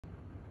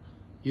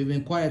You've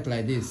been quiet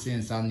like this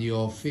since, and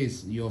your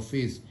face,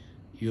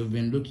 you've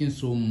been looking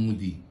so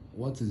moody.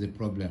 What is the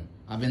problem?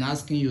 I've been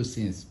asking you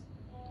since.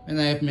 When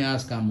I help me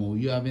ask Amo,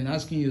 you have been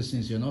asking you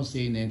since. You're not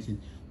saying anything.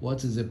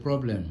 What is the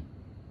problem?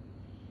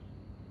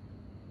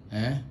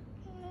 Eh?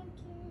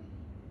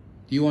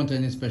 Do you want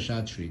any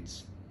special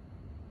treats?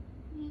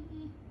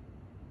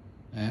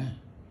 Eh?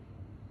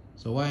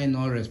 So why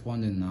not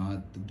responding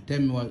now? Tell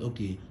me what.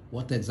 Okay,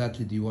 what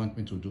exactly do you want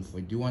me to do for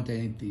you? Do you want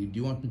anything? Do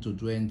you want me to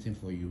do anything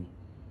for you?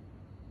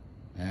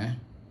 Eh?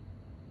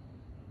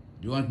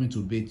 Do you want me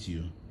to bait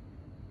you?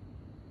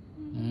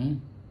 Hmm?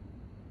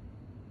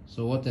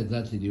 So what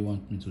exactly do you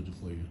want me to do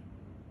for you?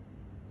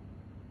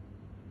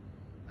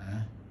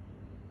 Eh?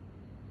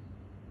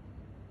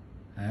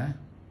 Eh?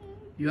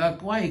 You are,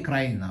 why are you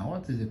crying now?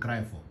 What is the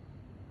cry for?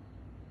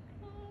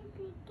 I want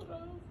to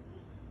travel.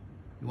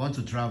 You want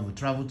to travel?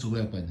 Travel to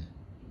where, Penny?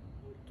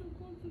 To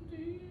go to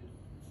the east.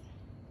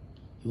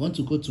 You want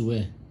to go to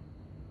where?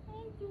 I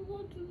want to go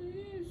to the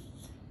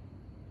east.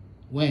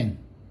 When?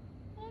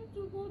 I want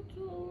to go to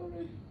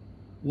Owerri.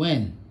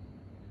 When?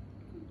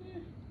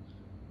 Today.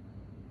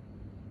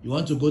 You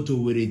want to go to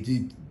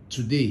Owerri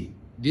today?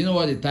 Do you know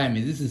what the time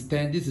is?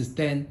 This is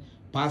 10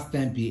 past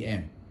 10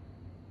 p.m.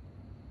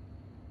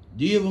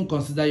 Do you even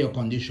consider your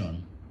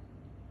condition?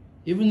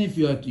 Even if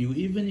you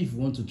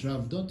want to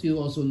travel, don't you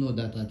also know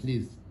that at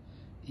least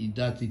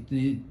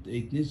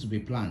it needs to be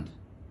planned?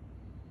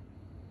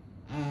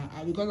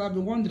 Because I've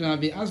been wondering, I've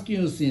been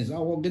asking you since. I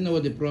was getting over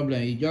the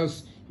problem. You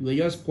were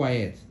just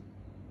quiet.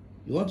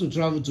 You want to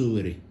travel to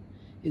Owerri?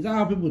 Is that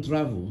how people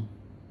travel?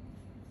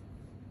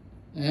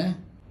 Eh?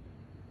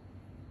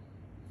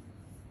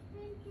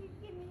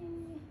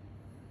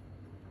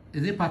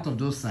 Is it part of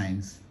those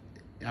signs?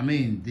 I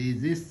mean,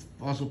 is this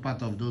also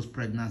part of those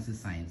pregnancy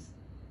signs?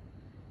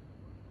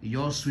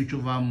 Your switch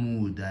over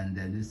mood and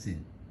this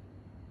thing.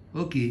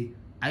 Okay,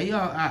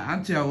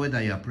 aren't you aware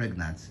that you are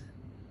pregnant?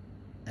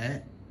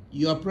 Eh?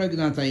 You are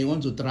pregnant and you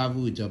want to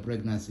travel with your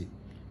pregnancy.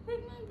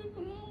 Pregnant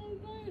people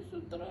don't used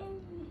to travel.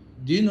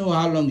 Do you know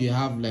how long you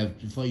have left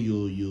before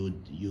you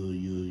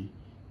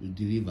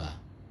deliver?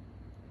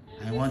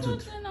 I want to.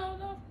 Then I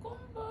would have come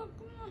back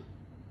now.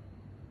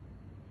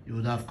 You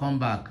would have come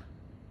back.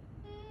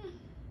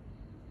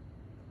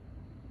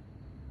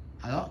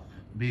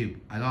 Babe,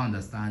 I don't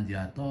understand you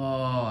at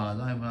all. I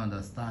don't even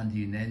understand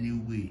you in any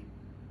way.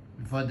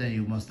 Before then,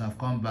 you must have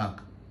come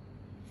back.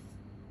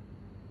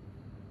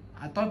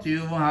 I thought you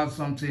even have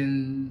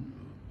something.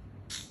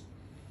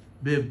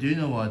 Babe, do you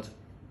know what?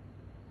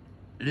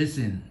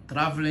 Listen,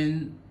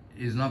 traveling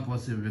is not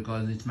possible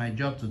because it's my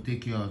job to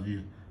take care of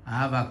you. I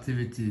have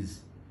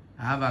activities.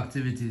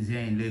 Here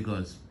in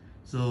Lagos.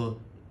 So,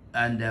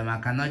 and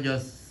I cannot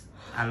just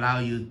allow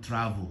you to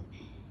travel.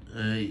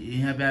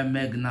 You have a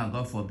meg now,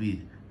 God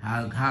forbid. The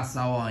husband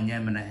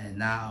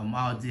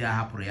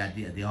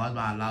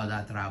allowed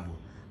that travel,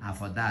 and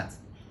for that,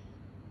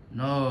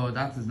 no,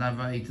 that is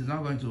never. It is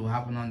not going to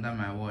happen under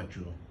my watch.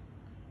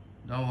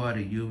 Don't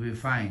worry, you'll be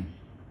fine.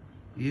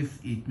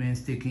 If it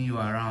means taking you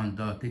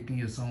around or taking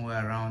you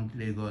somewhere around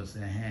Lagos,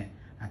 I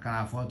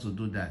can afford to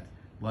do that.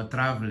 But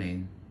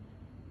traveling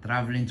to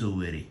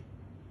Owerri.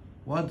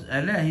 What? You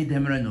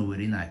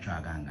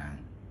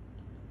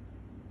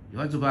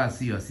want to go and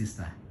see your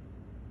sister?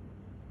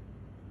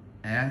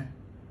 Eh?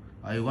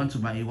 Or you want to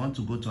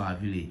go to our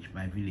village,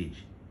 my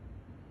village?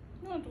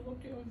 You want to go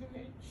to your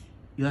village?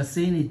 You are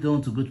saying you don't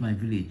want to go to my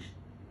village?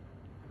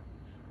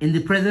 In the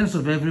presence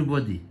of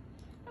everybody?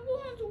 I don't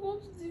want to go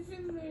to the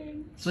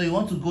village. So you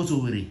want to go to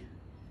Owerri?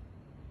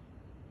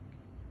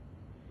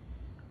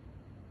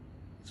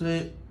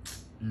 So,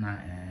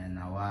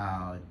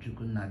 wow,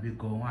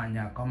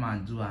 come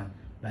and do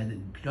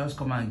and just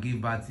come and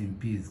give birth in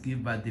peace.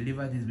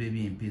 Deliver this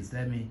baby in peace.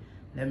 Let me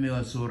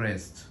also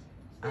rest.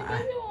 The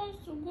baby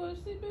wants to go.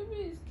 See, baby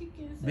is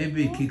kicking.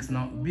 Baby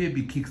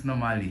kicks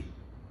normally.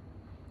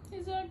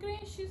 She's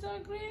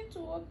agreeing to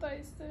what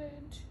I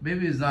said.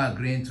 Baby is not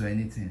agreeing to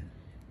anything.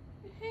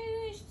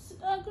 He's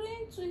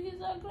agreeing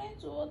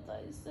to what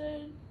I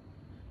said.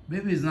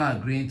 Baby is not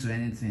agreeing to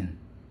anything.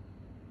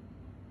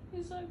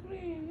 He's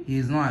agreeing. He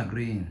is not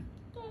agreeing.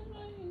 That's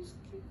why he's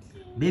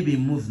kicking. Baby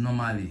moves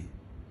normally.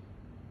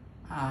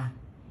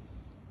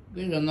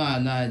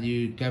 Baby,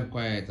 you kept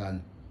quiet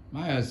and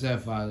mind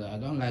yourself. I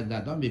don't like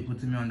that. Don't be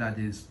putting me under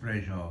this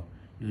pressure.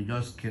 You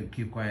just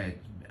keep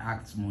quiet,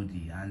 act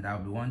moody, and I'll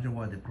be wondering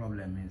what the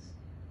problem is.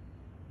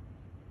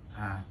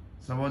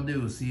 Somebody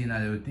will see now,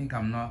 they will think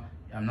I'm not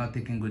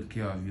taking good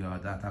care of you, or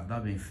that I've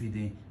not been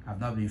feeding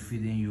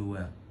you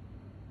well.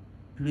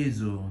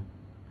 Please,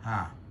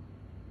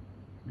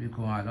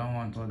 because I don't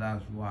want all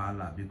that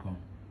wahala. Because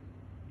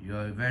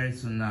you're very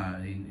soon now,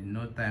 in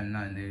no time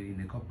now, in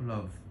a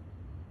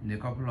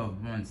couple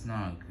of months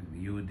now,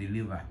 you will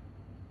deliver.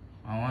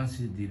 And once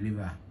you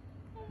deliver,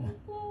 but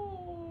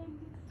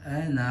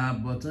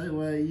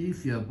well,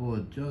 if you're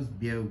bored, just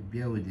bear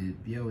with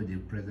the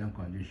present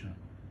condition.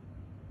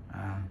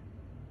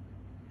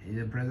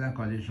 The present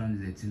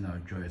condition is a thing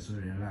of joy, so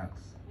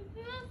relax. It's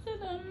not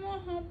said I'm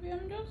not happy.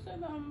 I'm just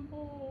said I'm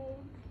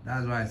bored.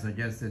 That's why I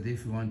suggested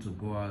if you want to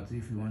go out,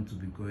 if you want to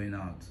be going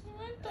out. I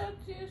went out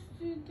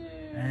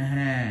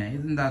yesterday.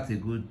 Isn't that a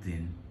good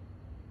thing?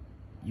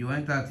 You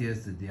went out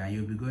yesterday and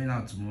you'll be going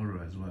out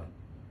tomorrow as well.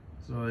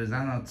 So is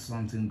that not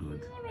something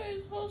good? Tomorrow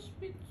is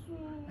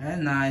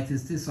hospital. Nah, it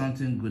is still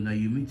something good. Now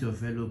you meet your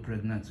fellow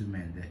pregnant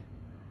women there.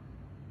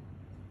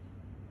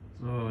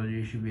 So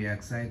you should be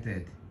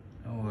excited.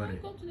 Don't worry.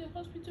 Go to the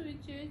hospital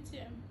with your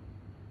ATM.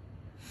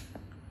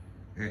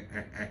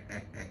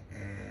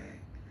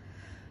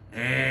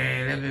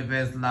 Hey, let me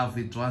first laugh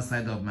with one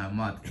side of my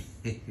mouth.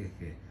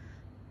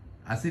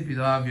 As if you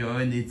don't have your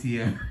own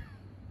ATM.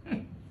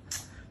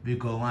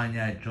 Because when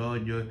I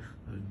told you,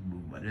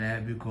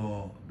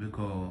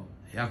 because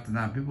you have to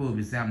now, people will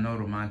be saying I'm not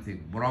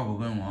romantic. Bro,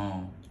 going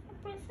on. I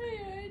prefer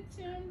your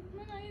ATM.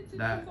 When I need to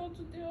go to the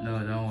hospital. No,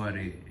 don't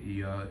worry.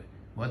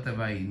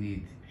 Whatever you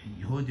need,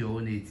 you hold your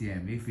own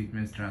ATM. If it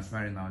means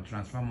transferring, I'll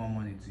transfer more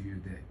money to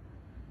you there.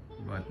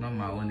 But not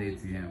my own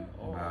ATM.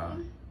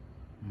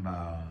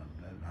 But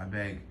I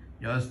beg,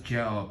 just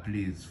cheer up,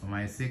 please. For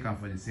my sake and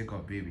for the sake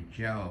of baby,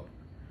 cheer up.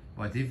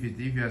 But if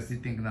you're still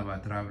thinking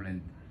about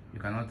traveling, you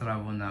cannot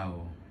travel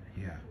now.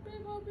 Yeah.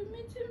 Babe, I'll be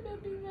meeting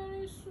baby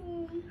very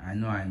soon. I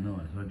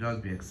know. So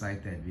just be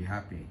excited, be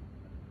happy.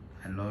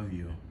 I love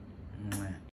you. Mwah.